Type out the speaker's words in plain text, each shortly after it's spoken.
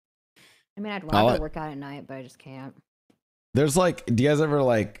I mean, I'd rather work out at night, but I just can't. There's like, do you guys ever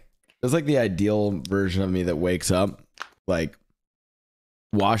like, there's like the ideal version of me that wakes up, like,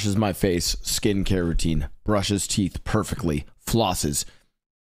 washes my face, skincare routine, brushes teeth perfectly, flosses,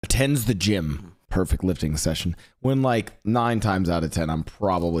 attends the gym, perfect lifting session. When like 9 times out of 10, I'm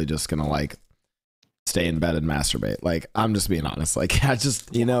probably just gonna like stay in bed and masturbate. Like, I'm just being honest. Like, I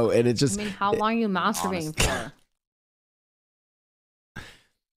just, you know, and it just. I mean, how long are you masturbating for?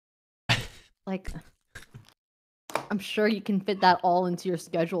 Like, I'm sure you can fit that all into your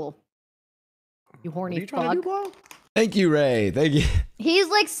schedule. You horny fuck. Thank you, Ray. Thank you. He's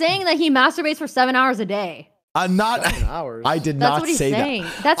like saying that he masturbates for 7 hours a day. I'm not. 7 hours. I did That's not what he's say saying.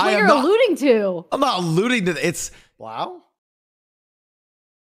 that. That's what you're alluding to. I'm not alluding to. It's. Wow.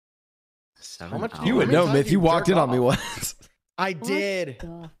 How much You would know, Myth. You walked in on me once. I did.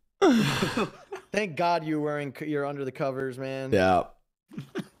 Thank God you're under the covers, man. Yeah.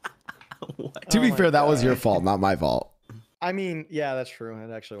 To be fair, that was your fault, not my fault. I mean, yeah, that's true.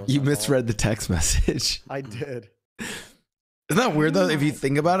 It actually was. You misread the text message. I did. Isn't that weird though? If you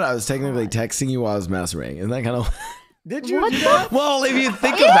think about it, I was technically texting you while I was masturbating. Isn't that kind of? Did you? Well, if you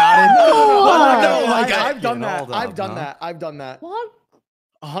think about it, no, like I've done that. I've done that. I've done that. What?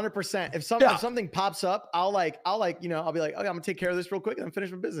 100%. If something pops up, I'll be like, okay, I'm gonna take care of this real quick and then finish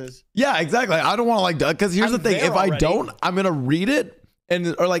my business. Yeah, exactly. I don't want to like, because here's the thing: if I don't, I'm gonna read it,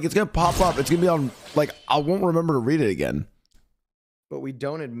 or like it's gonna pop up. It's gonna be on, like, I won't remember to read it again. But we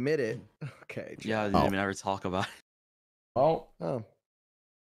don't admit it. Okay. Yeah, we never talk about it. Oh.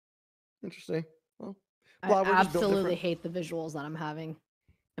 Interesting. Well, I absolutely hate the visuals that I'm having.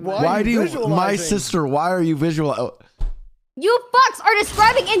 Why do you, my sister? Why are you visual? You fucks are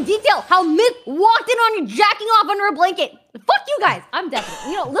describing in detail how Myth walked in on you jacking off under a blanket. Fuck you guys. I'm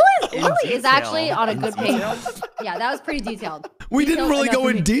definitely, Lily is actually on a good page. Yeah, that was pretty detailed. We didn't really go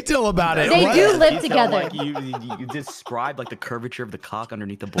in detail about it. They do live together. Like, you described like the curvature of the cock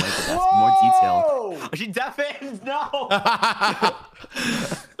underneath the blanket. That's more detailed. Oh, she deafens. No.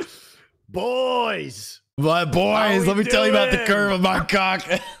 Boys. But boys, let me tell you about the curve of my cock.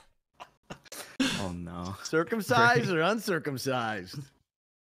 Oh no. Circumcised or uncircumcised?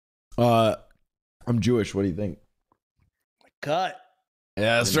 I'm Jewish. What do you think? Cut.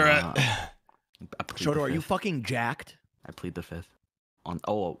 Yeah, that's right. Shoto, are you fucking jacked? I plead the fifth.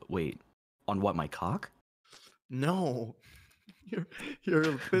 Oh wait, on what, my cock? No,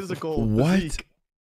 your physical. What? Physique.